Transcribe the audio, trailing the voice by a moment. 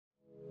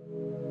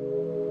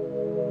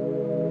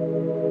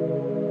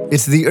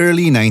It's the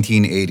early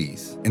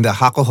 1980s in the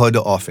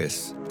Hakuhodo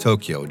office,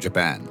 Tokyo,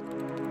 Japan,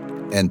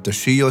 and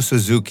Toshio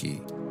Suzuki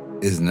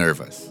is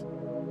nervous.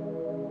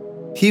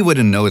 He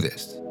wouldn't know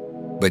this,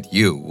 but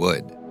you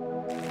would.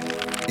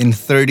 In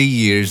 30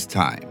 years'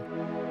 time,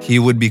 he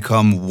would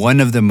become one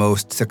of the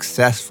most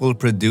successful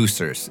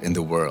producers in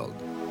the world.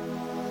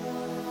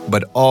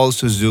 But all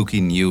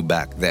Suzuki knew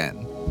back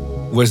then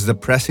was the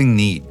pressing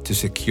need to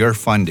secure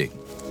funding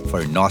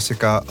for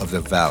Nausicaa of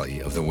the Valley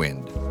of the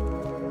Wind.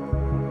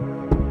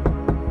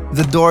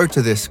 The door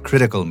to this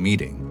critical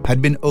meeting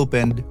had been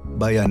opened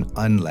by an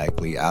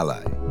unlikely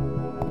ally,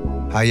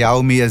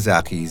 Hayao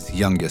Miyazaki's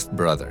youngest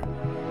brother,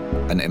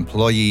 an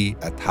employee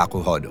at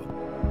Hakuhodo.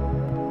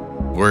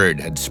 Word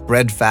had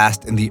spread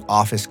fast in the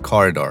office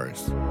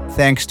corridors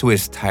thanks to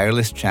his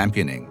tireless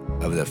championing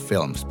of the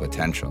film's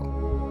potential.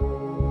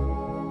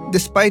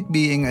 Despite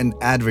being an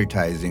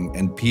advertising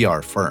and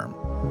PR firm,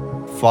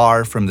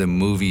 far from the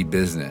movie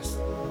business,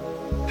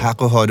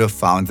 Hakuhodo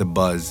found the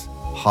buzz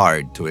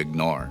hard to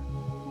ignore.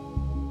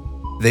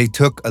 They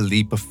took a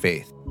leap of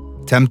faith,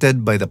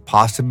 tempted by the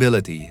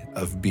possibility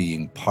of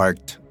being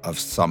part of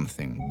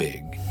something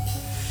big.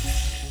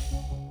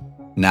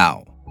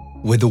 Now,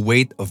 with the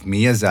weight of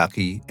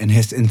Miyazaki and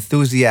his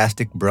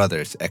enthusiastic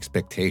brother's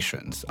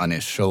expectations on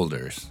his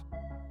shoulders,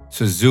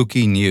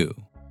 Suzuki knew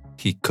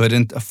he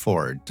couldn't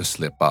afford to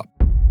slip up.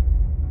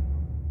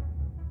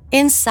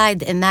 Inside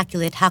the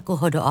immaculate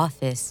Hakuhodo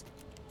office,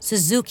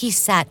 Suzuki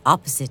sat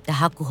opposite the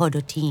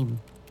Hakuhodo team,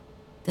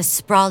 the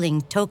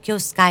sprawling Tokyo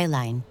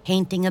skyline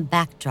painting a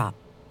backdrop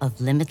of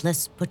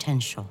limitless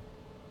potential.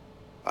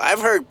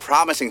 I've heard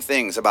promising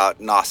things about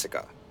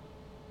Nausicaa.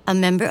 A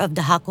member of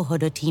the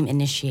Hakuhodo team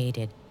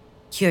initiated,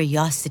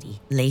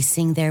 curiosity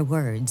lacing their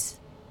words.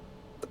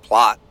 The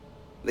plot,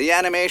 the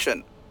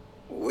animation.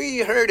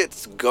 We heard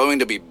it's going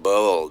to be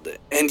bold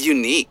and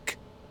unique.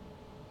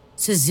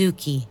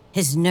 Suzuki,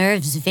 his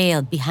nerves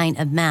veiled behind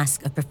a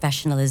mask of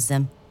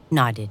professionalism,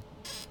 nodded.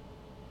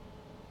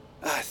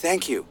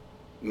 Thank you.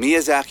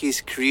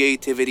 Miyazaki's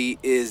creativity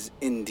is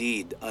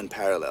indeed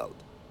unparalleled.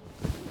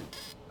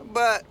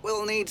 But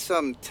we'll need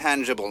some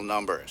tangible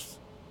numbers.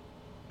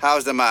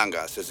 How's the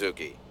manga,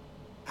 Suzuki?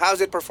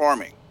 How's it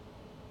performing?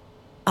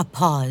 A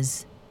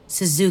pause.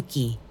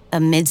 Suzuki,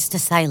 amidst a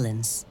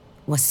silence,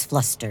 was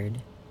flustered.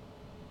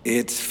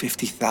 It's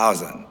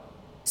 50,000.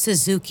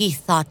 Suzuki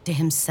thought to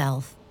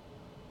himself,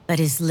 but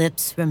his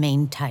lips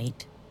remained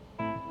tight.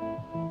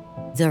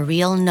 The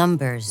real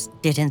numbers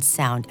didn't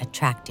sound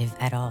attractive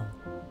at all.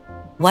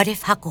 What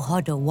if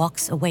Hakuhodo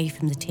walks away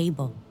from the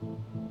table?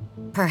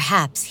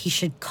 Perhaps he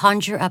should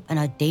conjure up an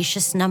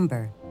audacious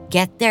number,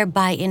 get their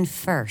buy-in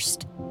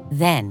first,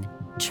 then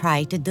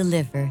try to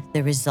deliver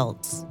the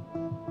results.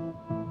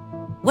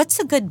 What's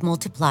a good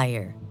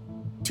multiplier?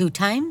 2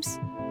 times?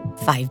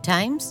 5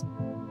 times?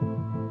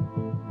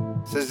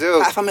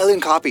 Suzuki,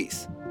 500,000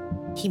 copies.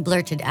 He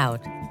blurted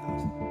out.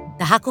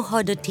 The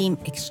Hakuhodo team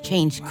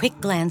exchanged quick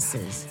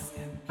glances.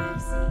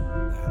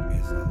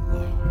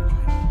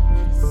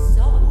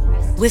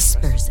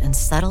 Whispers and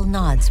subtle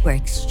nods were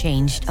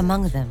exchanged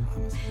among them,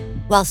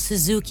 while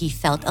Suzuki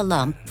felt a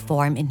lump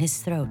form in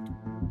his throat,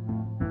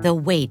 the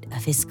weight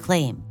of his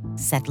claim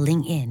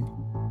settling in.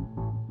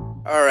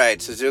 All right,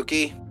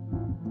 Suzuki.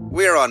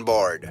 We're on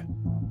board.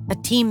 A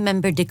team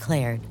member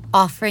declared,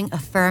 offering a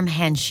firm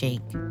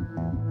handshake.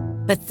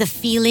 But the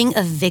feeling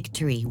of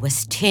victory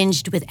was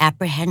tinged with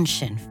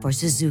apprehension for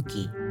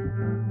Suzuki.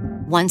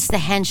 Once the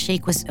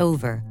handshake was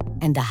over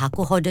and the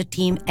Hakuhodo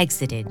team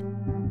exited,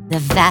 the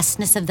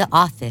vastness of the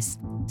office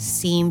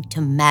seemed to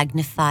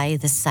magnify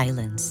the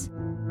silence,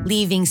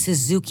 leaving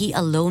Suzuki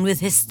alone with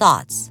his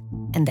thoughts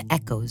and the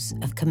echoes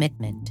of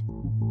commitment.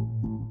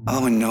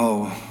 Oh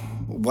no,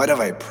 what have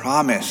I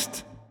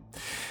promised?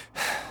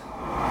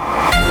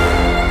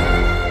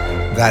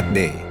 That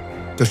day,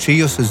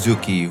 Toshio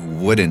Suzuki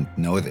wouldn't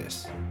know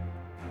this,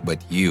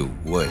 but you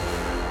would.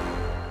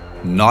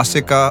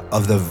 Nausicaa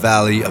of the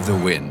Valley of the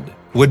Wind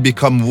would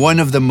become one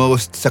of the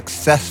most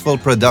successful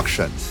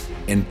productions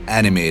in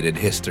animated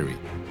history.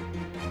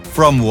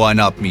 From One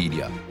Up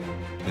Media,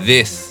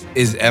 this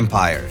is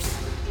Empires,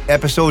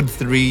 Episode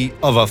 3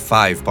 of a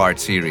 5-part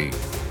series,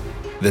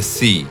 The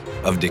Sea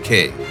of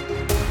Decay.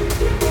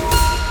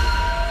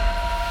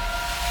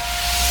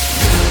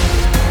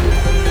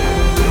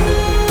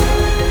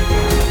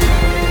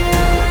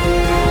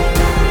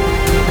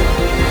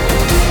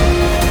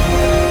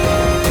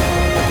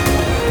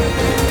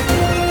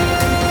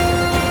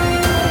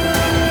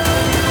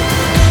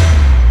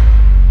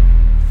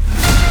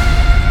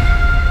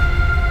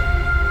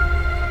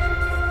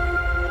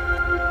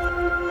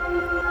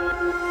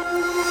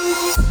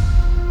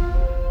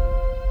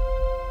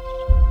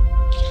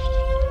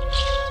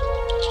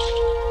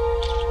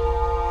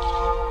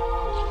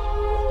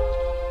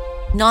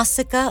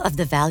 Nausicaa of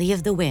the Valley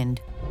of the Wind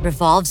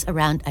revolves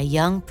around a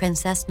young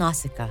Princess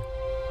Nausicaa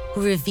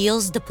who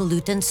reveals the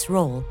pollutant's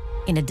role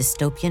in a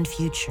dystopian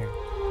future,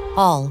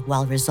 all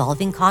while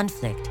resolving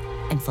conflict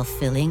and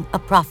fulfilling a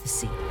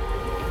prophecy.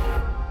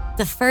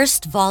 The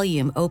first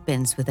volume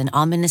opens with an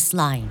ominous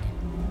line.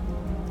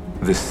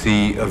 The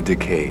Sea of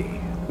Decay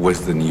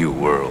was the new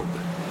world.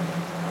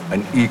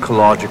 An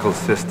ecological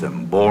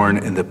system born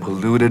in the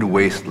polluted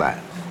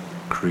wastelands,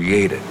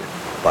 created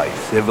by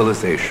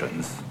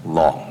civilizations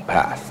long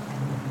past.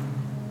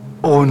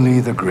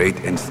 Only the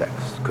great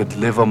insects could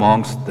live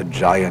amongst the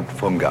giant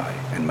fungi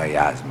and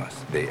miasmas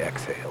they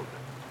exhaled.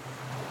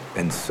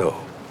 And so,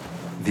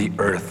 the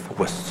earth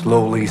was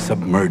slowly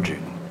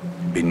submerging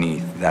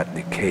beneath that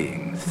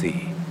decaying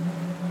sea.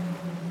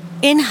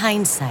 In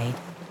hindsight,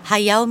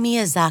 Hayao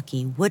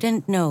Miyazaki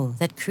wouldn't know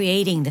that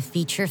creating the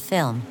feature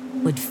film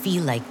would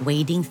feel like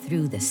wading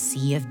through the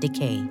sea of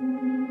decay.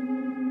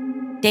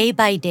 Day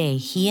by day,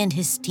 he and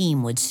his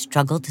team would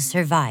struggle to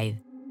survive,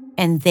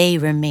 and they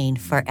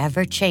remained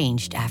forever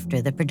changed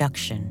after the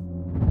production.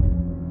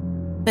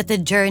 But the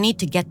journey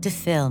to get to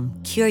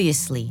film,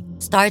 curiously,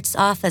 starts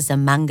off as a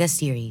manga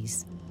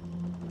series.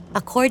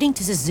 According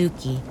to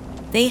Suzuki,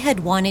 they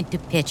had wanted to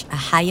pitch a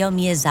Hayao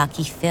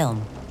Miyazaki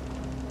film,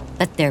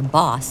 but their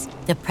boss,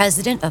 the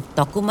president of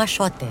Tokuma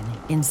Shoten,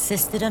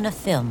 insisted on a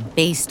film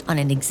based on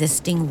an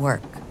existing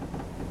work.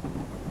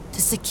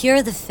 To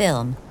secure the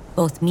film,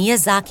 both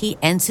Miyazaki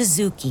and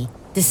Suzuki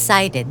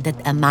decided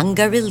that a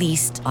manga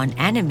released on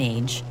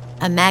Animage,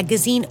 a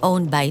magazine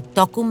owned by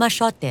Tokuma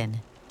Shoten,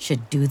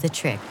 should do the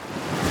trick.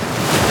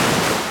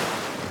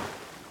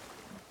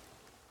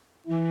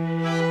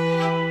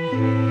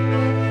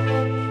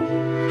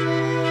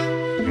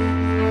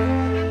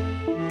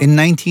 In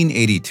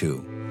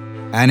 1982,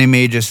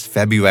 Animage's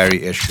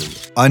February issue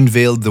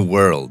unveiled the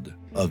world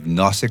of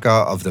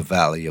Nausicaa of the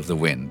Valley of the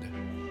Wind.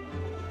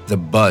 The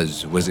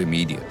buzz was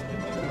immediate,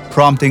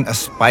 prompting a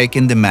spike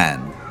in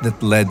demand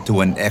that led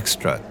to an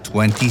extra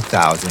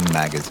 20,000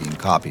 magazine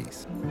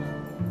copies.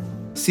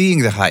 Seeing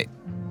the hype,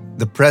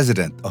 the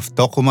president of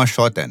Tokuma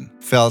Shoten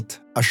felt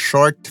a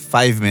short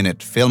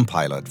 5-minute film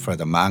pilot for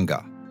the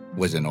manga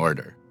was in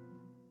order.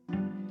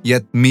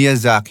 Yet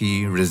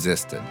Miyazaki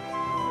resisted,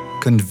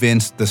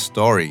 convinced the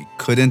story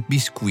couldn't be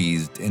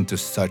squeezed into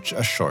such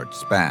a short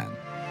span.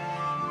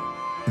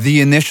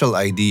 The initial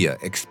idea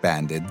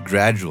expanded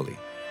gradually,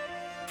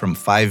 from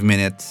 5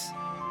 minutes,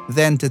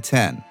 then to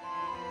 10,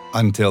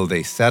 until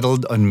they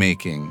settled on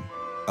making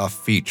a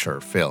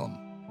feature film.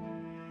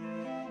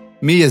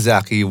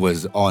 Miyazaki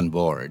was on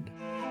board,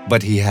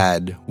 but he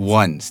had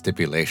one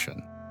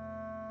stipulation.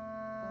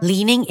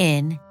 Leaning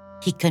in,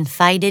 he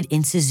confided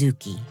in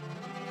Suzuki.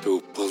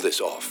 To pull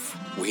this off,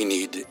 we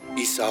need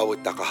Isao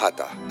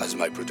Takahata as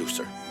my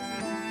producer.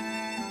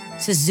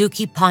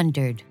 Suzuki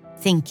pondered,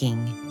 thinking,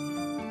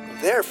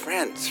 They're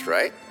friends,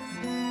 right?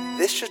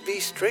 This should be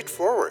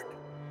straightforward.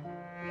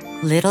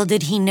 Little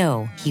did he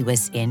know he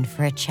was in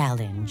for a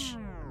challenge.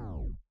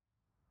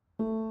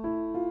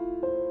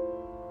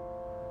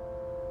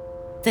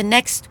 The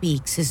next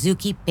week,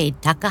 Suzuki paid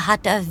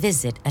Takahata a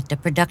visit at the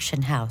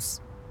production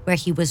house, where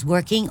he was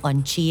working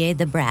on Chie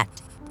the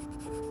Brat.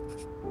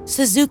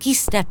 Suzuki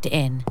stepped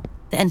in,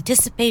 the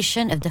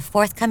anticipation of the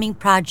forthcoming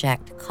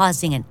project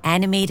causing an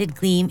animated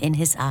gleam in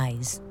his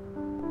eyes.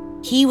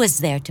 He was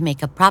there to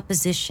make a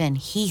proposition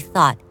he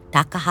thought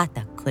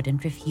Takahata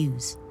couldn't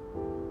refuse.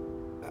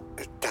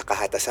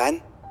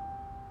 Takahata-san?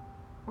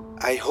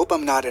 I hope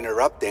I'm not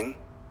interrupting.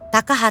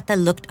 Takahata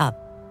looked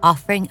up,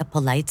 offering a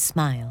polite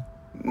smile.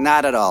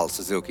 Not at all,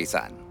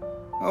 Suzuki-san.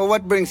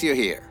 What brings you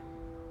here?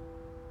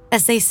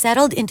 As they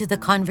settled into the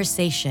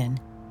conversation,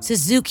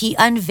 Suzuki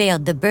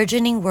unveiled the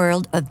burgeoning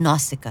world of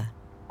Nausicaa.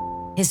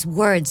 His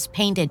words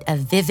painted a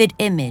vivid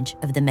image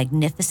of the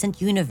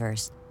magnificent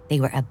universe they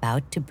were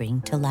about to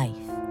bring to life.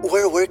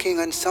 We're working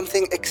on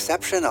something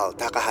exceptional,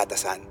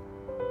 Takahata-san.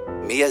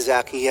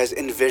 Miyazaki has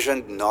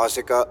envisioned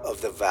Nausicaa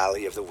of the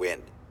Valley of the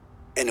Wind.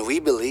 And we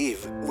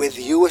believe, with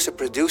you as a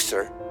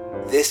producer,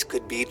 this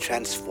could be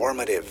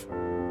transformative.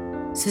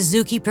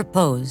 Suzuki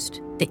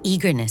proposed, the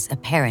eagerness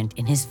apparent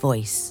in his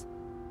voice.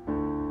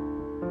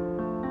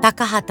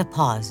 Takahata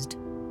paused.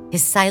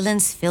 His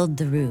silence filled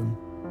the room,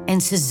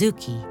 and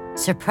Suzuki,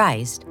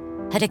 surprised,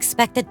 had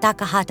expected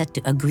Takahata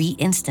to agree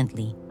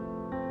instantly.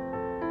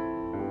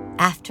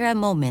 After a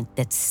moment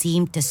that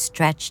seemed to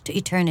stretch to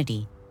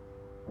eternity,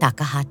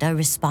 Takahata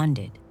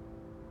responded,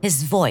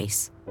 his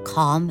voice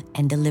calm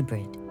and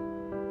deliberate.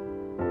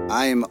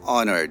 I'm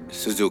honored,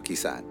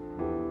 Suzuki-san,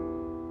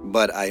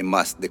 but I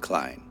must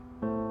decline.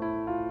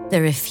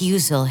 The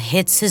refusal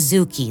hit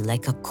Suzuki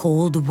like a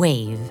cold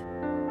wave.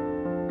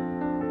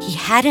 He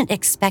hadn't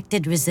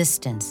expected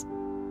resistance,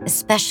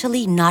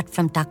 especially not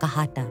from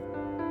Takahata.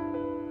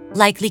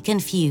 Likely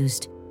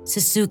confused,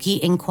 Suzuki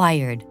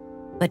inquired,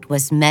 but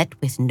was met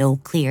with no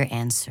clear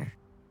answer.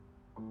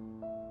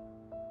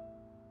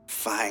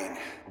 Fine.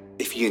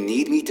 If you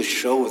need me to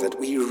show that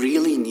we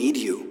really need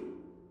you,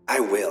 I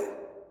will.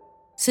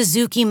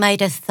 Suzuki might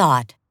have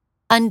thought,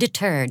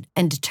 undeterred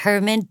and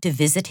determined to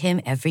visit him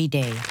every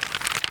day.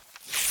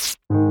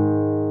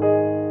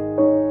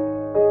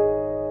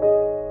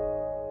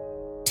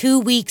 Two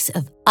weeks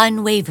of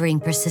unwavering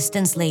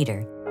persistence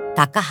later,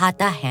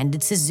 Takahata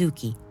handed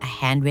Suzuki a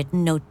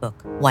handwritten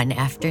notebook one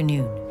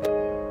afternoon.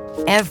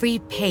 Every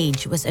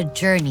page was a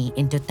journey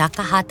into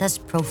Takahata's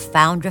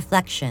profound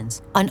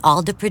reflections on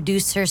all the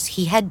producers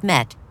he had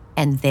met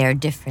and their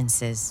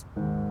differences.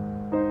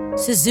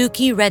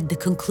 Suzuki read the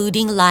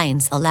concluding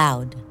lines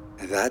aloud.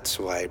 That's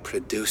why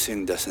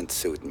producing doesn't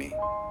suit me.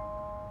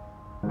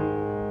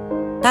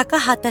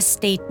 Takahata's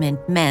statement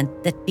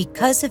meant that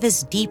because of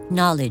his deep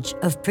knowledge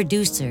of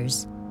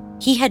producers,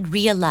 he had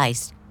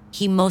realized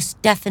he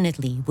most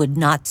definitely would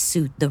not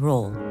suit the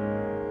role.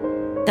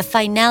 The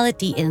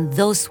finality in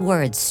those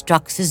words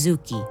struck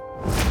Suzuki.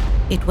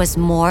 It was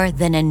more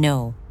than a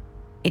no.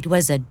 It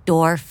was a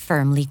door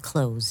firmly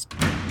closed.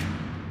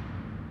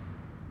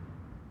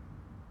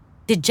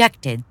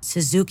 Dejected,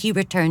 Suzuki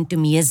returned to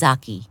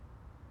Miyazaki.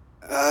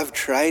 I've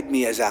tried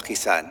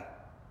Miyazaki-san.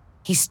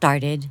 He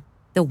started,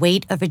 the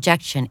weight of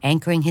rejection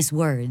anchoring his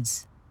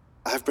words.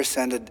 I've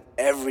presented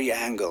every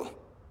angle,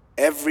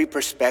 every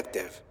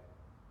perspective.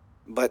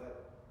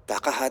 But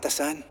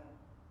Takahata-san,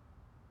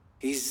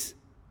 he's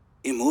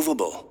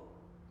immovable.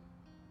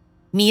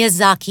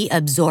 Miyazaki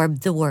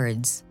absorbed the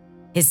words,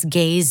 his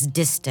gaze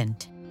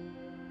distant.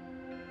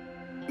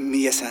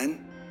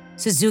 Miya-san,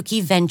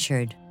 Suzuki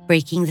ventured,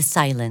 breaking the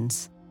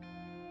silence.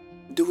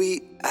 do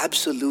we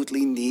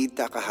absolutely need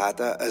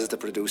Takahata as the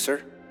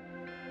producer?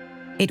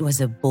 It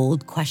was a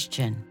bold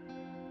question,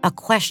 a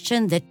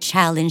question that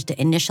challenged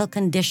the initial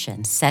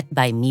conditions set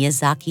by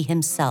Miyazaki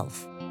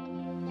himself.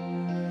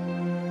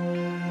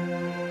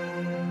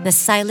 The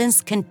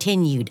silence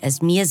continued as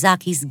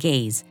Miyazaki's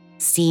gaze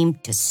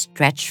seemed to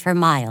stretch for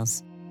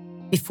miles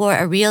before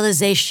a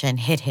realization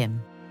hit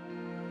him.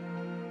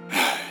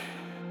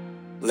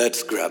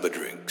 Let's grab a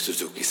drink,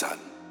 Suzuki-san.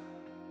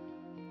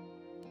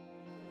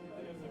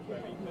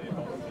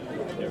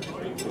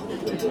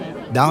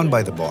 Down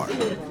by the bar,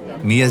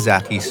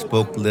 Miyazaki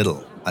spoke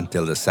little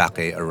until the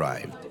sake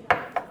arrived.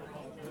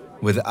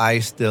 With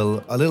eyes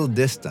still a little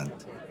distant,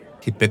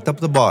 he picked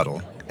up the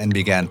bottle and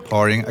began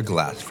pouring a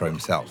glass for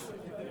himself,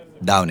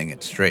 downing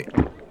it straight.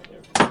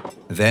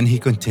 Then he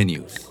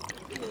continues,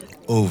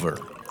 over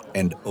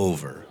and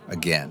over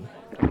again.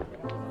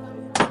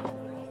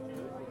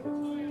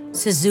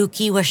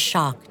 Suzuki was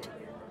shocked.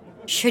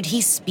 Should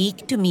he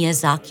speak to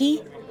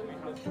Miyazaki?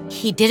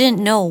 He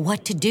didn't know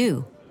what to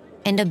do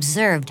and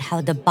observed how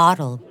the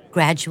bottle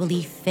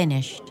gradually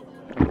finished.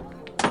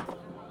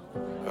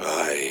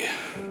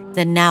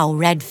 The now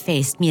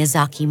red-faced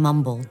Miyazaki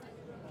mumbled.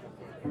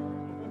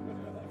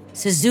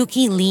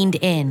 Suzuki leaned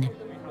in,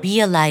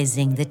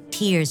 realizing that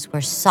tears were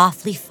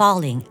softly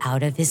falling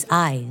out of his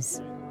eyes.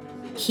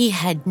 He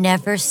had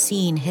never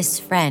seen his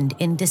friend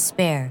in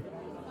despair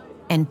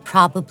and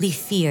probably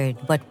feared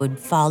what would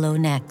follow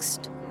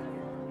next.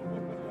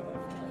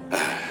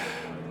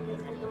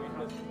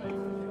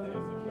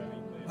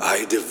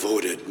 I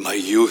devoted my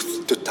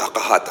youth to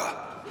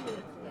Takahata,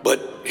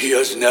 but he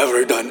has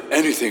never done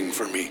anything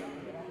for me.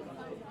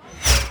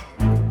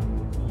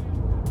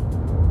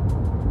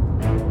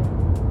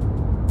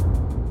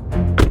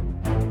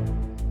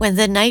 When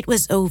the night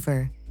was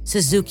over,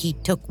 Suzuki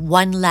took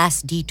one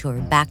last detour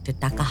back to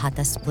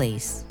Takahata's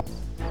place.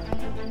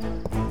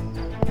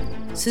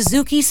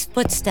 Suzuki's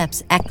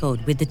footsteps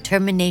echoed with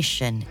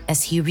determination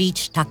as he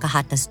reached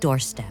Takahata's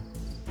doorstep.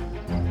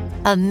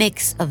 A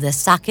mix of the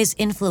sake's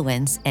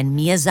influence and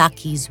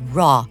Miyazaki's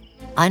raw,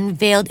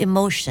 unveiled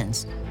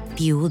emotions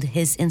fueled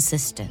his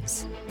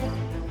insistence.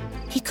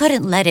 He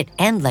couldn't let it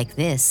end like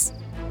this.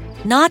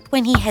 Not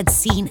when he had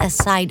seen a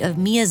side of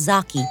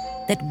Miyazaki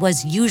that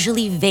was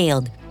usually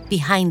veiled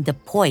behind the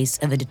poise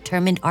of a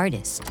determined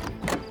artist.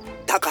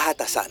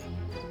 Takahata-san.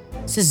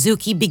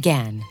 Suzuki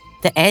began,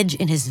 the edge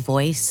in his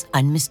voice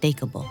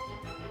unmistakable.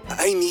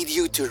 I need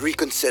you to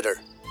reconsider.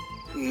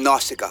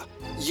 Nausicaa,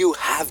 you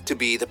have to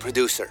be the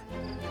producer.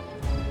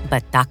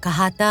 But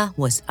Takahata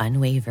was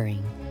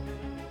unwavering.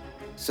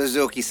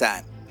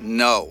 Suzuki-san,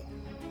 no.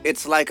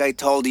 It's like I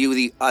told you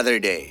the other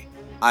day.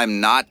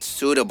 I'm not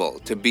suitable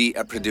to be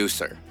a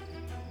producer.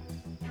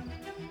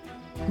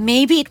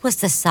 Maybe it was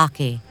the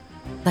sake,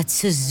 but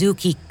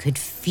Suzuki could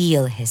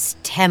feel his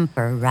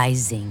temper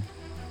rising,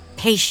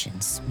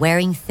 patience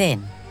wearing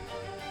thin.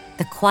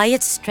 The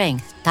quiet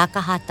strength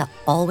Takahata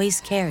always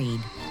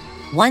carried,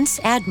 once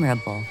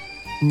admirable,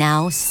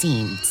 now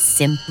seemed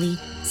simply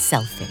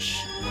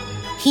selfish.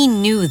 He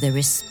knew the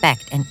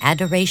respect and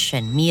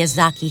adoration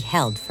Miyazaki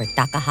held for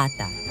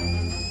Takahata.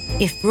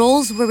 If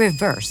roles were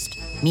reversed,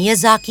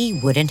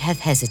 Miyazaki wouldn't have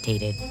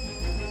hesitated.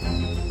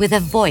 With a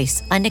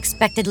voice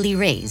unexpectedly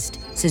raised,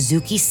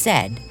 Suzuki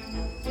said,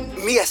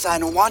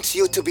 Miya-san wants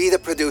you to be the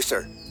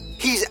producer.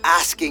 He's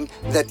asking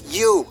that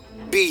you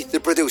be the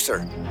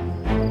producer.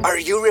 Are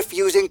you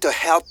refusing to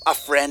help a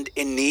friend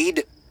in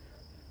need?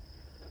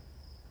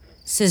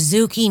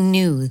 Suzuki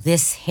knew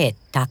this hit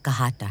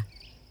Takahata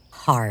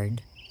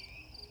hard.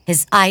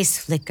 His eyes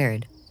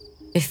flickered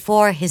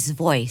before his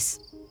voice,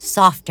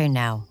 softer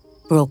now,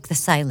 broke the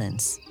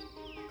silence.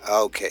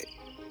 Okay.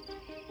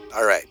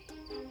 All right.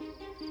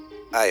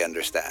 I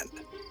understand.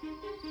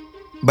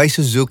 By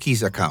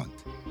Suzuki's account,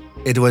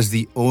 it was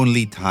the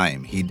only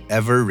time he'd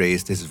ever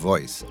raised his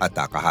voice at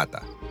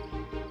Takahata.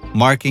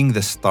 marking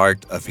the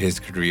start of his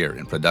career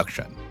in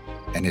production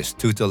and his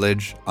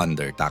tutelage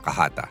under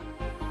Takahata.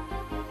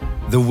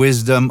 The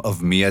wisdom of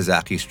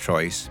Miyazaki's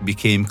choice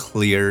became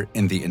clear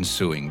in the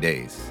ensuing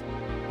days.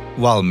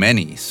 While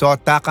many saw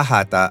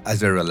Takahata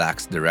as a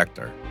relaxed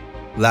director,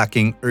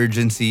 lacking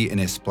urgency in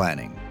his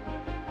planning,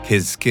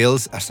 his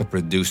skills as a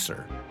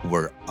producer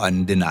were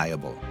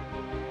undeniable.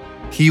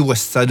 He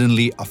was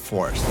suddenly a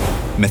force,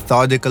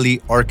 methodically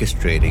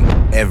orchestrating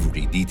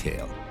every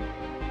detail.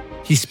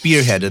 He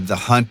spearheaded the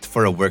hunt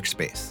for a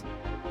workspace,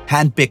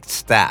 handpicked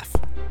staff,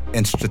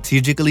 and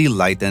strategically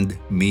lightened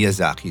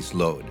Miyazaki's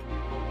load.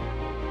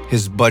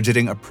 His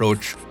budgeting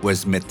approach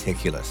was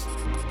meticulous,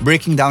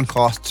 breaking down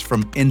costs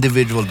from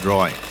individual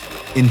drawings,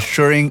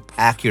 ensuring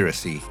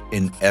accuracy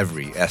in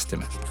every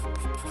estimate.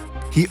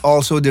 He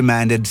also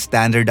demanded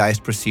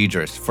standardized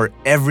procedures for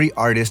every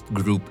artist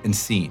group and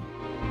scene,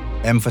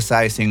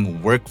 emphasizing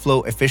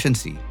workflow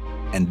efficiency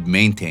and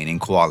maintaining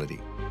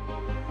quality.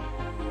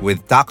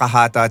 With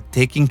Takahata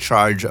taking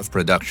charge of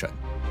production,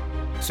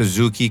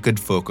 Suzuki could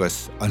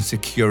focus on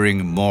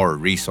securing more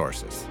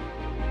resources.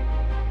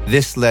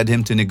 This led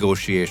him to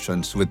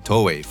negotiations with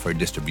Toei for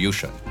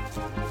distribution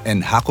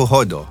and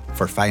Hakuhodo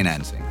for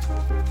financing.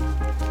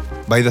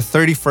 By the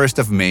 31st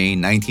of May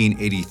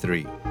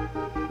 1983,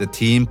 the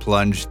team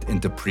plunged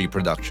into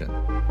pre-production,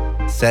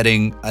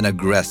 setting an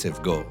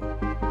aggressive goal: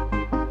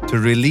 to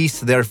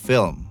release their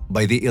film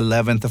by the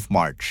 11th of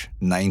March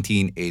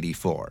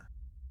 1984,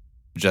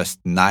 just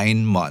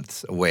 9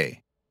 months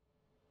away.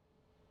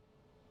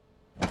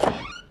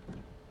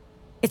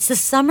 It's the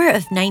summer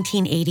of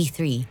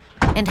 1983,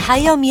 and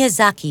Hayao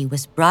Miyazaki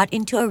was brought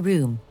into a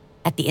room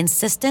at the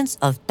insistence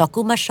of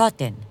Tokuma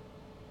Shoten.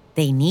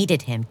 They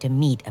needed him to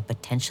meet a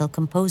potential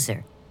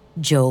composer,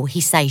 Joe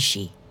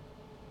Hisaishi.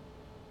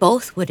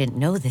 Both wouldn't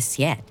know this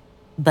yet,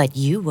 but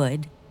you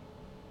would.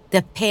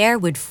 The pair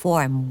would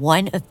form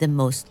one of the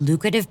most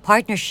lucrative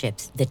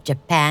partnerships that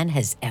Japan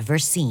has ever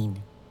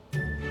seen.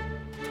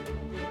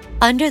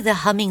 Under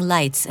the humming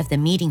lights of the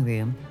meeting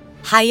room,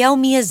 Hayao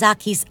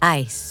Miyazaki's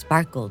eyes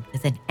sparkled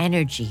with an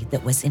energy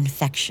that was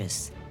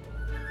infectious.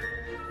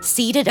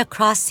 Seated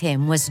across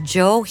him was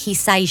Joe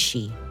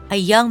Hisaishi, a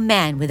young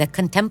man with a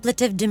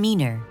contemplative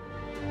demeanor.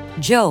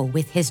 Joe,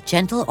 with his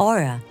gentle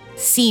aura,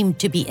 seemed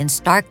to be in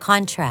stark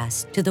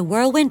contrast to the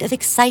whirlwind of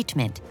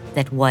excitement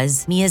that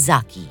was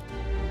Miyazaki.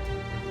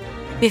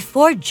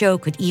 Before Joe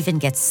could even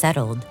get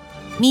settled,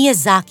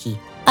 Miyazaki,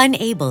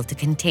 unable to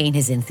contain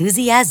his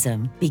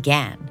enthusiasm,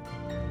 began.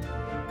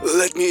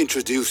 Let me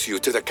introduce you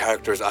to the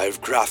characters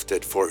I've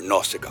crafted for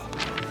Nausicaa.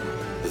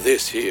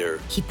 This here,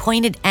 He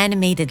pointed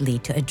animatedly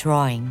to a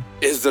drawing.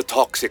 is the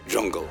toxic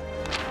jungle.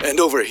 And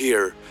over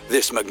here,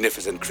 this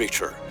magnificent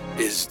creature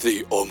is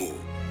the Omu.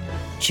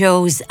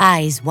 Joe's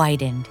eyes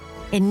widened,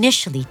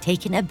 initially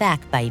taken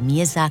aback by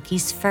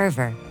Miyazaki's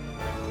fervor.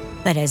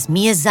 But as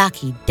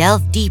Miyazaki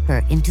delved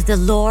deeper into the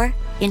lore,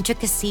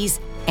 intricacies,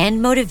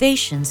 and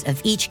motivations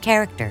of each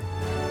character,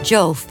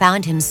 Joe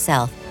found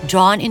himself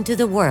drawn into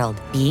the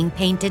world being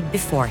painted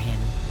before him.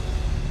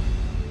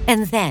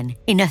 And then,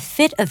 in a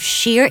fit of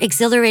sheer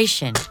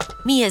exhilaration,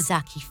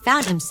 Miyazaki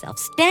found himself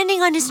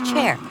standing on his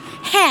chair,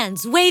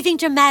 hands waving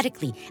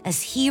dramatically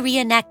as he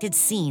reenacted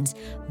scenes,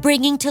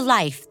 bringing to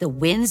life the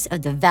winds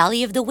of the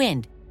Valley of the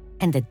Wind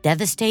and the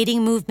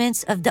devastating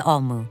movements of the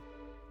Omu.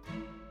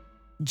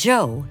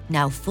 Joe,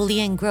 now fully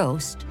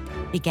engrossed,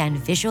 began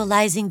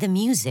visualizing the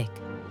music,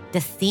 the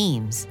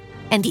themes,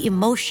 and the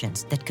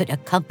emotions that could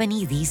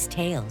accompany these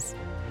tales.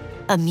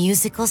 A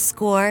musical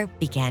score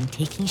began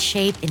taking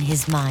shape in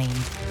his mind.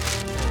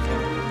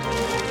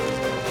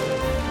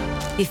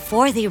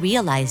 Before they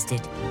realized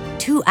it,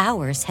 2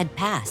 hours had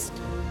passed.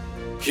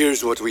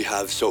 Here's what we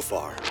have so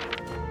far.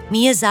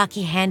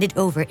 Miyazaki handed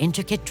over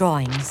intricate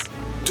drawings.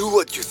 Do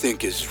what you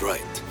think is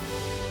right.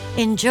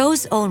 In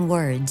Joe's own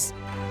words,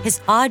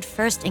 his odd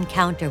first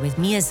encounter with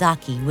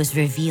Miyazaki was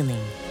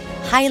revealing,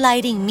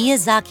 highlighting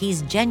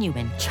Miyazaki's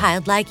genuine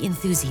childlike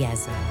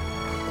enthusiasm.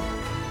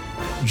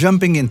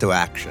 Jumping into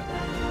action,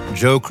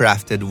 Joe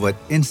crafted what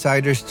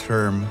insiders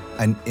term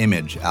an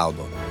image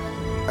album,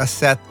 a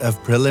set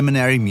of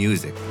preliminary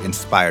music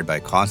inspired by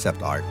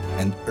concept art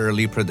and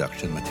early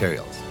production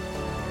materials.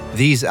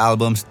 These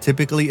albums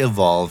typically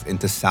evolve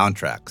into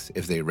soundtracks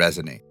if they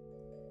resonate.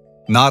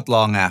 Not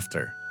long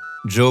after,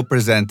 Joe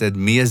presented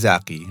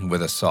Miyazaki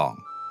with a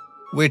song,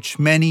 which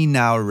many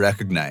now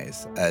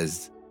recognize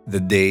as The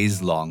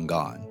Days Long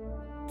Gone,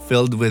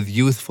 filled with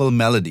youthful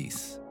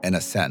melodies and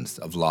a sense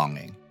of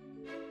longing.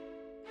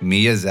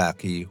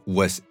 Miyazaki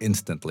was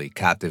instantly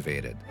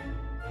captivated.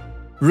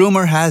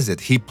 Rumor has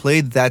it he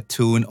played that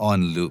tune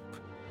on loop,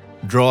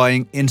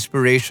 drawing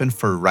inspiration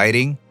for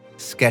writing,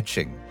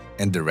 sketching,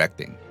 and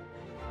directing.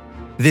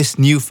 This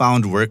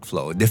newfound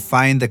workflow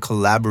defined the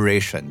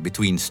collaboration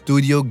between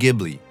Studio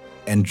Ghibli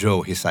and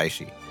Joe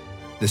Hisaishi,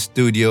 the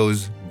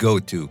studio's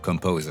go-to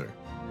composer.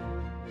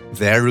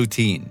 Their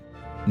routine,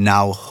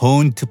 now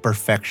honed to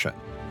perfection,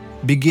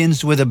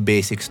 begins with a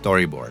basic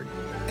storyboard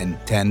and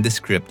 10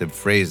 descriptive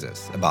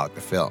phrases about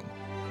the film.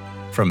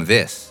 From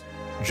this,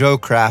 Joe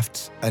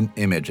crafts an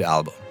image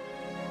album,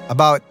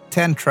 About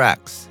 10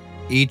 tracks,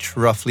 each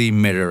roughly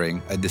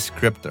mirroring a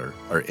descriptor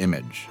or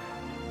image.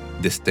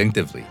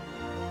 Distinctively,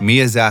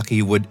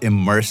 Miyazaki would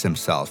immerse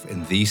himself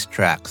in these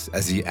tracks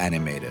as he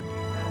animated,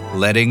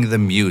 letting the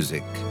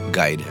music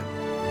guide him.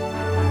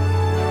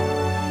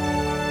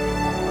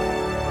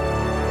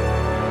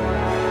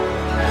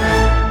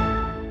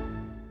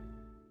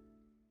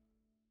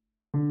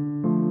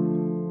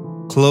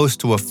 Close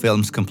to a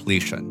film's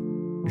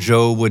completion,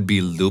 Joe would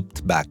be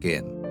looped back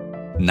in,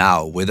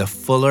 now with a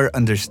fuller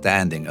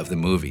understanding of the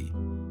movie,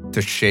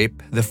 to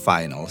shape the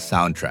final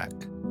soundtrack.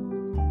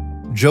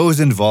 Joe's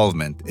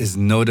involvement is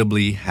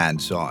notably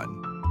hands-on,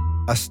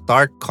 a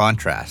stark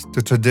contrast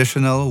to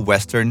traditional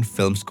Western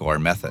film score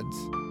methods.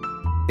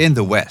 In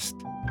the West,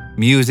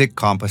 music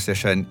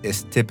composition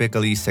is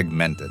typically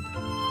segmented.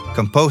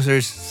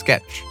 Composers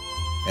sketch,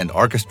 and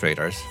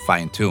orchestrators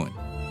fine-tune.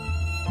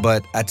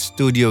 But at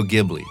Studio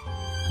Ghibli,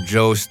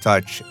 Joe's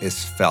touch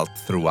is felt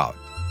throughout,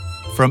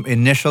 from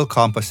initial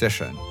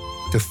composition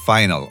to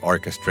final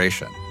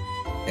orchestration,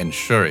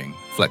 ensuring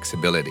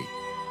flexibility.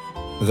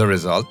 The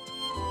result?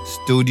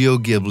 Studio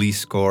Ghibli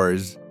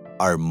scores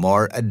are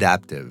more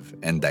adaptive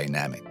and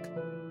dynamic.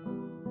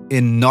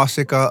 In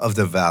Nausicaa of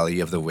the Valley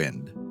of the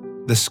Wind,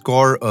 the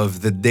score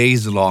of The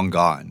Days Long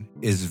Gone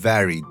is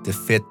varied to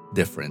fit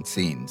different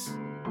scenes.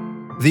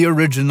 The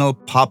original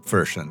pop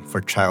version for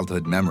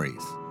childhood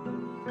memories,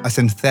 a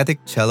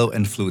synthetic cello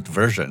and flute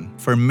version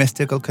for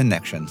mystical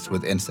connections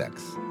with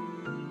insects,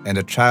 and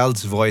a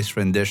child's voice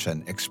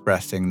rendition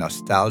expressing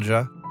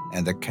nostalgia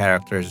and the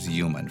character's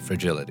human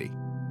fragility.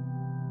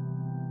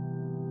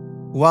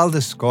 While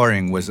the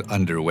scoring was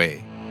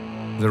underway,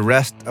 the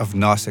rest of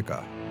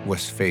Nausicaa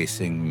was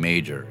facing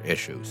major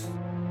issues.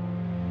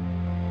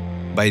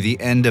 By the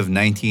end of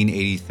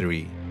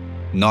 1983,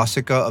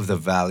 Nausicaa of the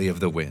Valley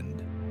of the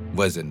Wind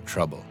was in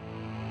trouble.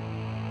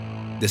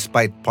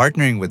 Despite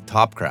partnering with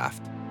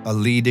Topcraft, a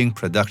leading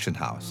production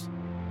house,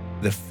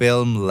 the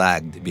film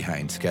lagged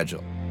behind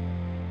schedule.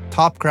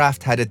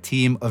 Topcraft had a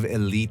team of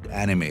elite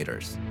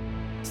animators,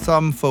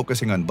 some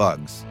focusing on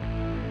bugs,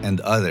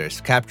 and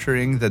others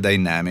capturing the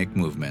dynamic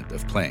movement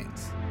of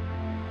planes.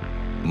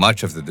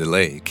 Much of the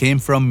delay came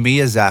from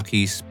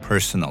Miyazaki's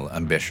personal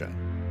ambition.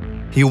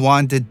 He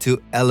wanted to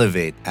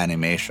elevate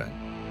animation,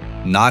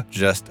 not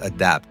just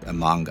adapt a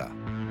manga.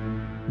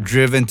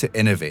 Driven to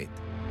innovate,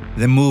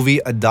 the movie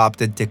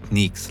adopted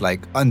techniques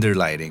like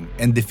underlighting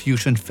and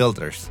diffusion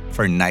filters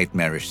for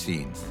nightmarish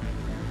scenes,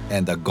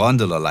 and a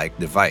gondola-like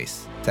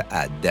device to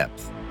add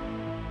depth.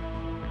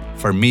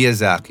 For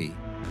Miyazaki,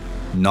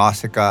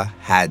 Nausicaa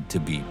had to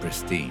be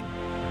pristine.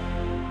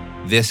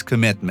 This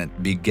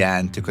commitment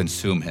began to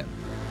consume him,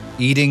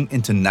 eating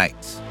into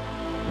nights,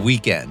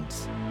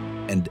 weekends,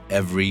 and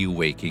every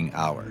waking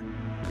hour.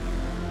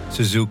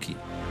 Suzuki,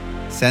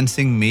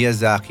 sensing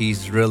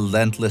Miyazaki's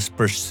relentless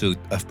pursuit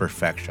of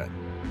perfection,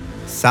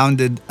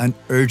 sounded an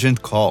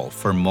urgent call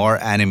for more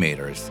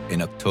animators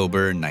in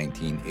October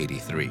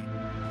 1983.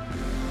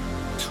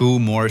 2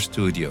 more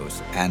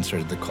studios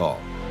answered the call,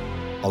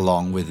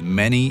 along with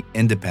many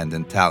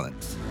independent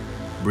talents,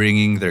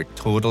 bringing their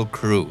total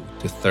crew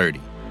to 30.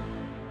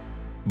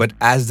 But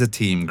as the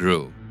team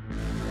grew,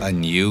 a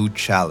new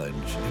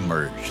challenge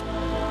emerged.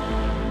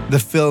 The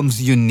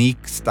film's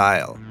unique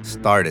style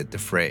started to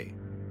fray.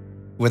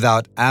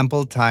 Without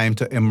ample time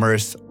to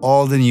immerse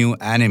all the new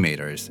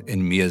animators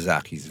in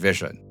Miyazaki's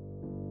vision,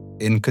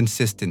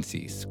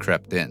 inconsistencies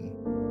crept in.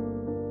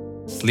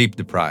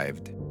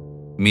 Sleep-deprived,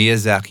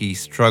 Miyazaki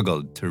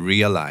struggled to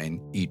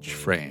realign each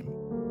frame.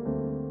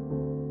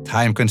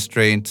 Time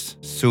constraints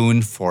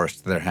soon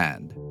forced their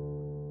hand.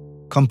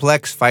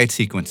 Complex fight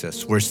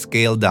sequences were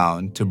scaled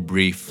down to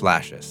brief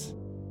flashes,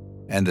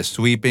 and the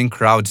sweeping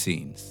crowd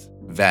scenes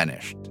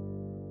vanished.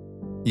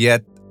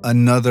 Yet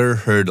another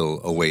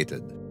hurdle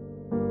awaited.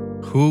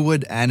 Who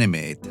would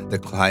animate the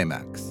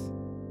climax?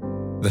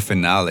 The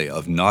finale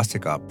of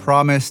Nausicaa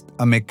promised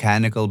a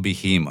mechanical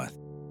behemoth,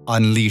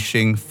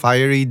 unleashing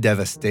fiery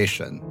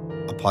devastation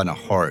upon a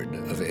horde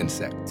of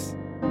insects.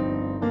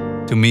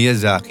 To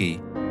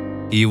Miyazaki,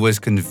 he was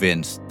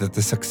convinced that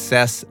the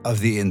success of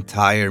the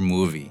entire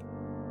movie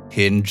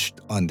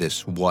hinged on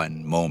this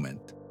one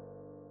moment.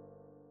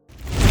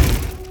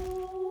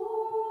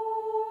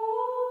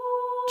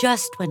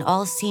 Just when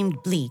all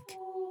seemed bleak,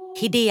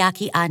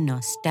 Hideaki Anno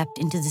stepped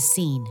into the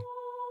scene,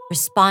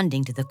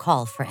 responding to the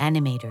call for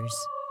animators.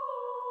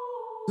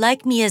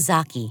 Like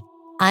Miyazaki,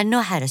 Anno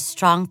had a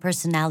strong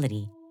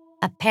personality,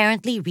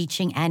 apparently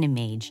reaching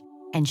Animage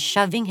and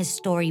shoving his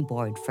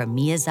storyboard for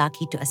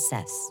Miyazaki to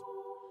assess.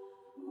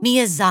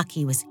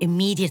 Miyazaki was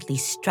immediately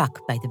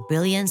struck by the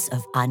brilliance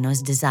of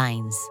Anno's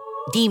designs,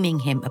 deeming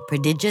him a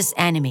prodigious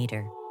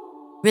animator.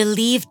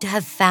 Relieved to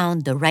have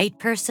found the right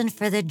person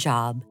for the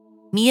job,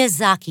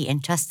 Miyazaki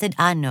entrusted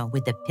Anno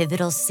with the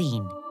pivotal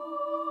scene,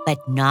 but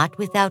not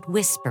without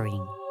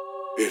whispering,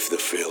 "If the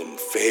film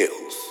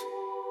fails,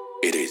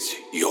 it is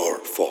your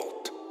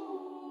fault."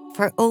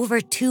 For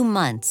over 2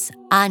 months,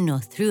 Anno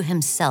threw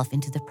himself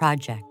into the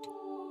project.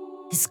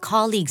 His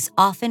colleagues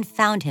often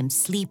found him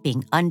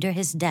sleeping under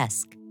his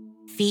desk,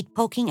 feet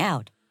poking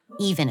out,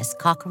 even as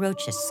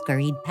cockroaches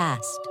scurried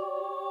past.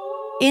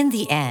 In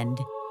the end,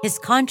 his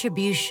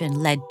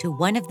contribution led to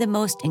one of the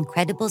most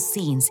incredible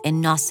scenes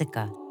in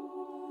Nausicaa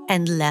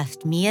and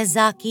left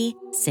Miyazaki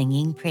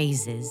singing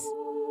praises.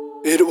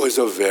 It was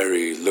a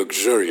very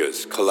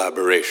luxurious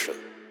collaboration.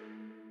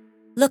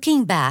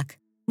 Looking back,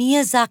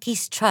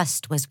 Miyazaki's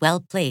trust was well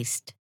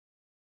placed.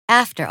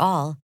 After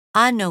all,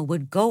 Anno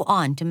would go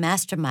on to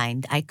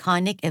mastermind the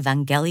iconic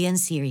Evangelion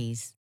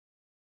series.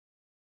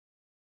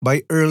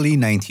 By early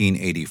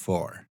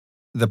 1984,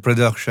 the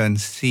production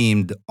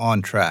seemed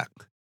on track,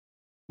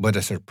 but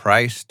a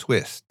surprise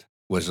twist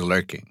was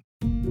lurking.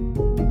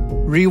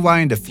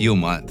 Rewind a few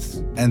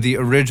months, and the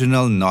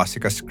original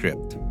Nausicaa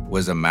script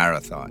was a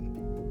marathon,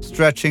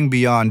 stretching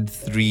beyond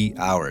 3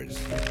 hours.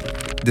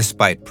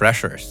 Despite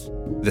pressures,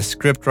 the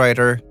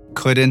scriptwriter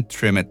couldn't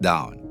trim it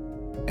down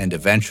and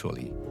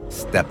eventually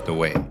stepped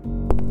away.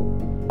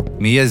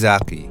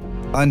 Miyazaki,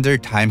 under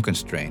time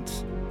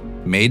constraints,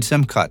 made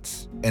some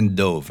cuts and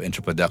dove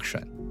into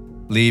production,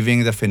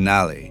 leaving the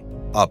finale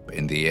up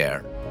in the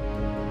air.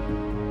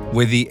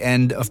 With the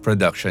end of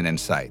production in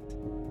sight,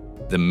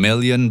 the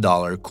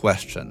million-dollar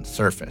question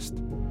surfaced.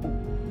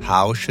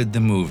 How should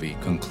the movie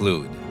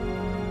conclude?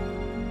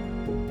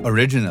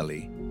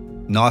 Originally,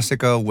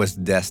 Nausicaa was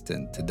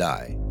destined to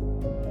die,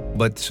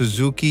 but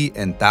Suzuki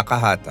and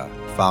Takahata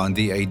found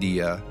the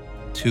idea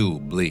too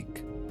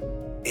bleak.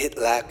 It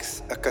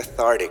lacks a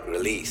cathartic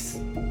release,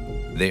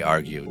 they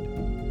argued.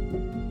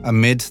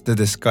 Amidst the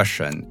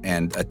discussion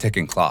and a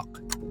ticking clock,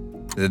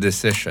 the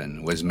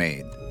decision was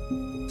made,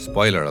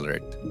 spoiler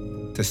alert,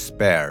 to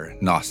spare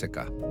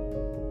Nausicaa.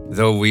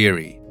 Though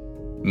weary,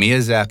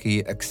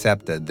 Miyazaki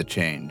accepted the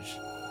change.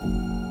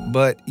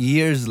 But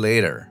years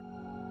later,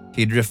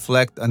 he'd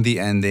reflect on the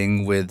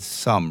ending with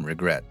some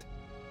regret,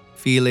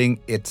 feeling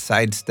it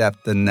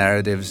sidestepped the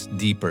narrative's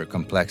deeper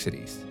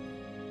complexities,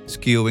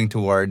 skewing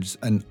towards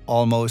an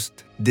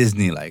almost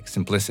Disney-like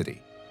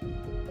simplicity.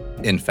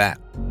 In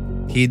fact,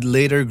 he'd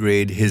later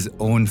grade his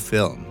own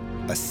film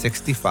a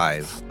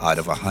 65 out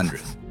of 100,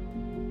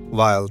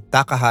 while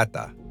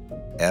Takahata,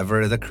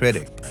 ever the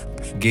critic,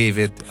 gave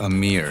it a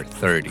mere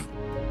 30.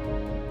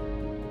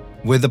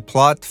 With the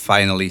plot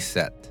finally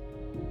set,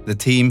 the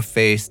team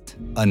faced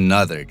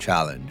another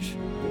challenge.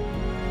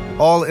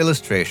 All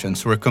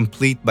illustrations were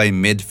complete by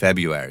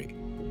mid-February,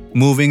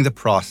 moving the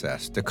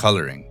process to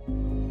coloring.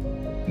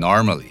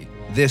 Normally,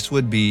 this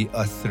would be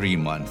a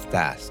 3-month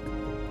task,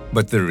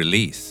 but the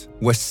release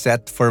was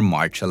set for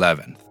March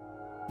 11th.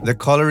 The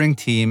coloring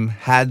team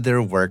had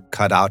their work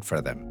cut out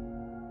for them,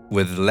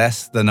 with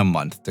less than a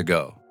month to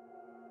go.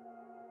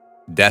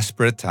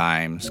 Desperate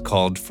times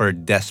called for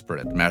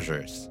desperate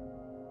measures.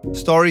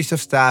 Stories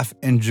of staff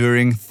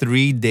enduring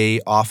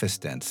 3-day office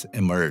stints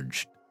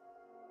emerged,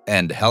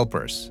 and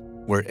helpers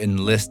were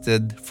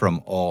enlisted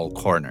from all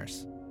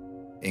corners,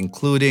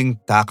 including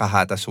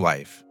Takahata's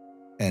wife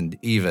and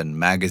even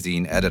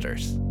magazine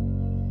editors.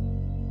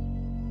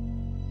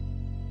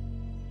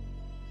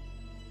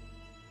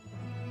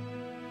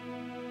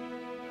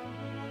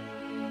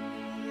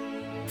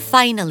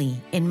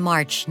 Finally, in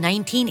March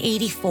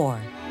 1984,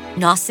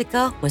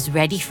 Nausicaa was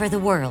ready for the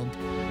world.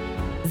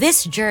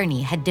 This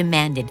journey had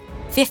demanded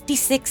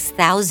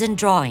 56,000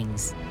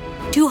 drawings,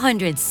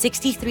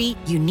 263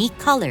 unique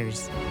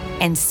colors,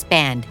 and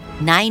spanned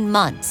 9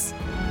 months.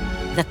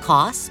 The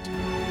cost?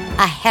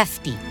 A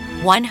hefty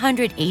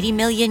 180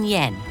 million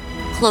yen,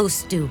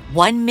 close to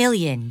 $1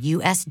 million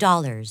US,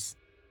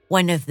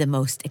 one of the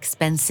most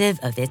expensive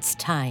of its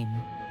time.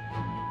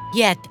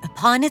 Yet,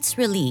 upon its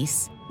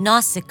release,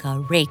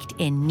 Nausicaa raked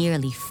in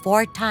nearly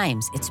 4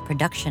 times its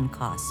production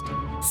cost,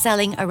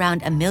 selling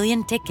around 1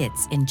 million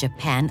tickets in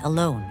Japan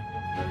alone.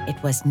 It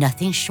was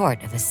nothing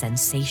short of a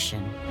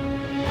sensation.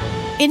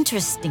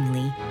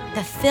 Interestingly,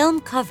 the film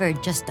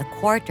covered just a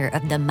quarter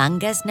of the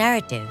manga's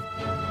narrative,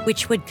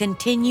 which would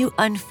continue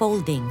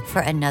unfolding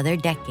for another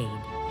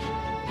decade.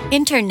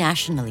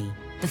 Internationally,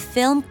 the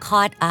film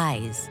caught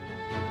eyes,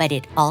 but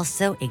it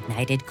also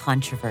ignited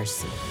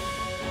controversy.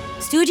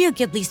 Studio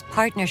Ghibli's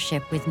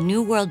partnership with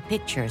New World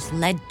Pictures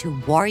led to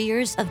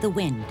Warriors of the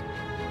Wind,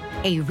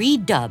 a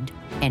redubbed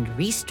and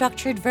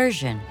restructured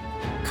version,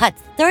 cut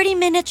 30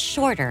 minutes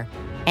shorter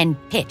and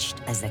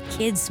pitched as a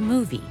kids'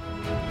 movie.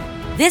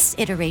 This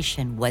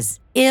iteration was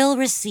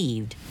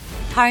ill-received,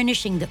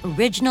 tarnishing the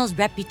original's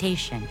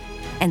reputation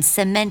and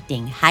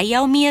cementing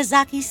Hayao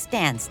Miyazaki's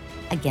stance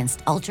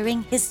against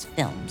altering his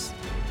films.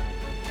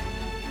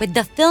 With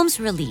the film's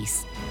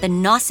release, the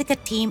Nausicaa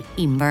team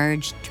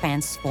emerged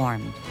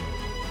transformed.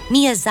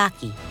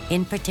 Miyazaki,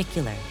 in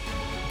particular,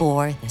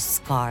 bore the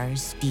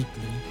scars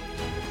deeply.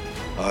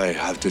 I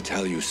have to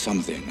tell you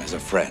something as a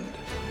friend.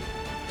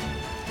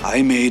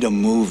 I made a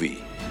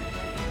movie,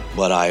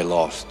 but I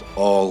lost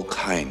all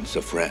kinds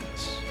of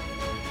friends.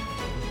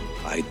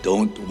 I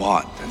don't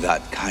want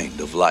that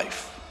kind of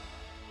life.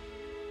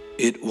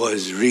 It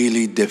was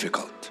really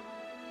difficult,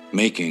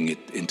 making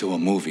it into a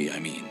movie, I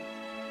mean.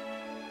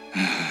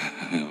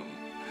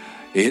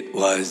 It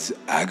was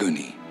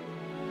agony.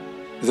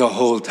 The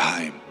whole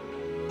time,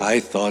 I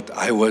thought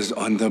I was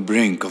on the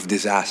brink of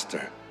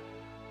disaster.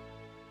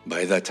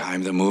 By the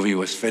time the movie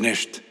was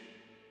finished,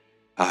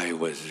 I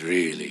was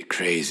really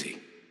crazy.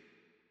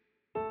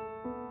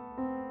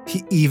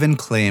 He even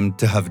claimed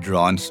to have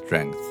drawn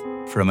strength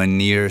from a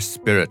near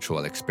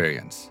spiritual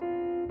experience.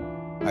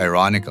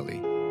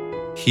 Ironically,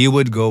 he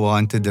would go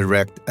on to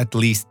direct at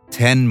least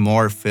 10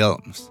 more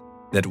films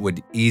that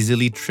would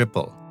easily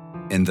triple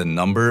in the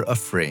number of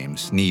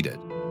frames needed.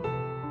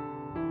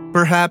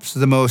 Perhaps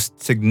the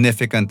most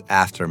significant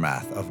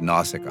aftermath of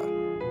Nausicaa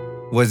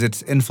was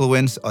its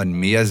influence on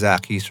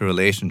Miyazaki's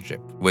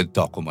relationship with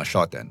Tokuma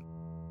Shoten,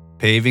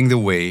 paving the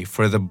way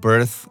for the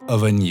birth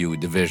of a new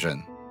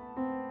division.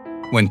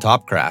 When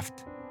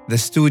Topcraft, the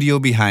studio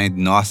behind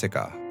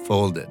Nausicaa,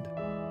 folded,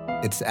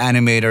 its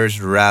animators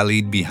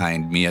rallied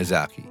behind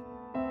Miyazaki,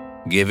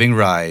 giving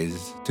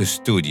rise to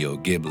Studio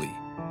Ghibli.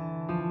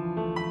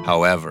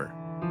 However,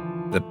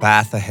 the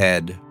path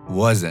ahead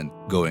wasn't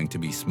going to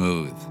be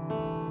smooth.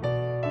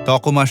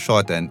 Tokuma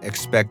Shoten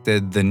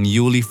expected the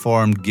newly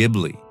formed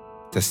Ghibli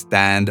to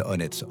stand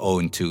on its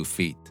own 2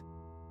 feet.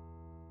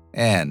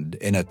 And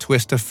in a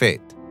twist of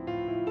fate,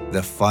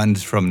 the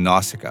funds from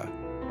Nausicaa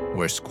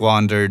were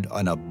squandered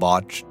on a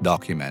botched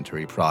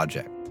documentary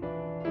project.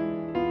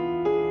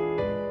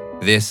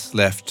 This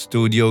left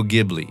Studio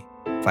Ghibli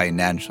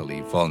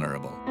financially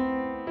vulnerable.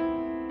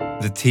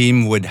 The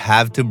team would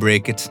have to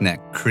break its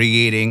neck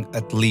creating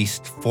at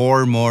least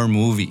 4 more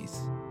movies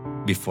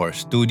before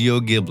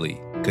Studio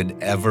Ghibli could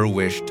ever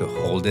wish to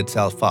hold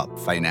itself up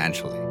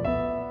financially.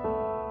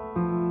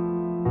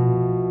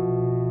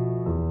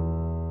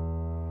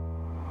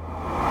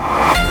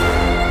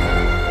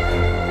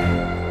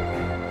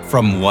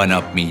 From One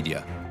Up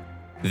Media,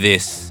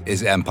 this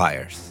is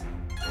Empires,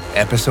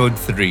 Episode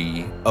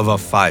 3 of a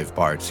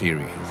 5-part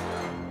series,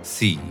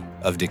 Sea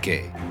of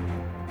Decay.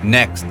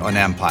 Next on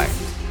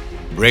Empires,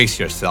 brace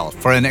yourself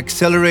for an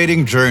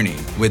exhilarating journey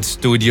with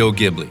Studio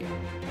Ghibli.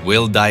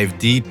 We'll dive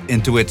deep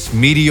into its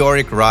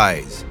meteoric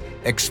rise,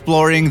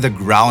 exploring the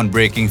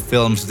groundbreaking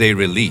films they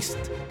released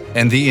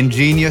and the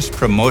ingenious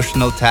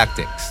promotional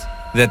tactics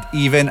that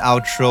even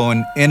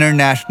outshone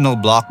international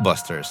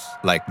blockbusters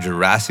like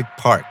Jurassic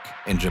Park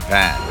in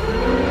Japan.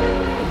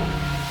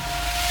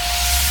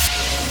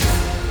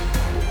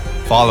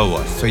 Follow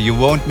us so you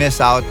won't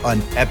miss out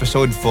on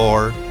Episode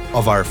 4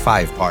 of our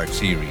 5-part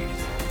series,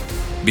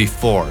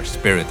 Before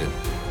Spirited.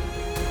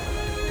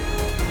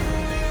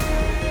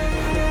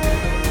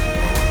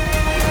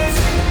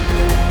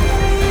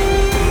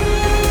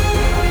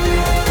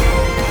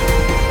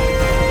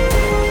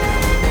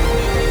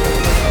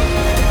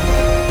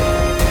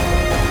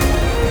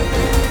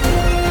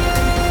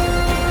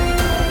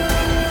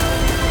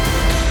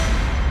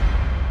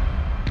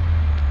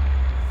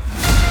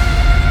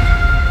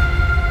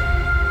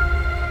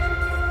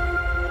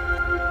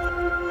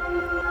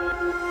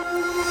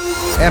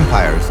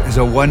 Empires is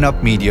a One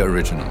Up Media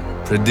original,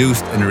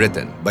 produced and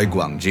written by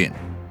Guang Jin,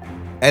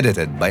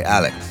 edited by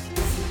Alex,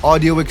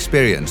 audio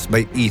experience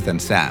by Ethan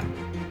Sam,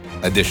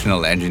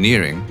 additional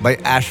engineering by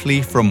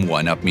Ashley from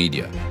One Up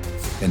Media,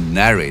 and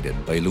narrated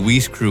by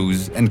Luis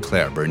Cruz and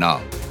Claire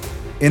Bernal.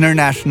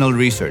 International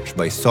research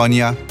by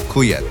Sonia,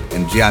 Kuyet,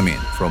 and Jiamin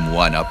from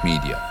One Up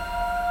Media.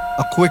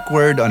 A quick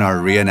word on our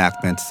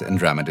reenactments and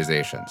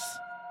dramatizations.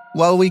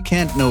 While we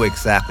can't know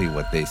exactly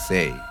what they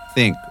say,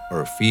 think,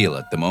 or feel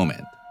at the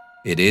moment,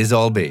 it is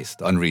all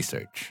based on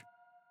research.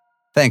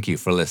 Thank you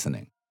for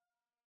listening.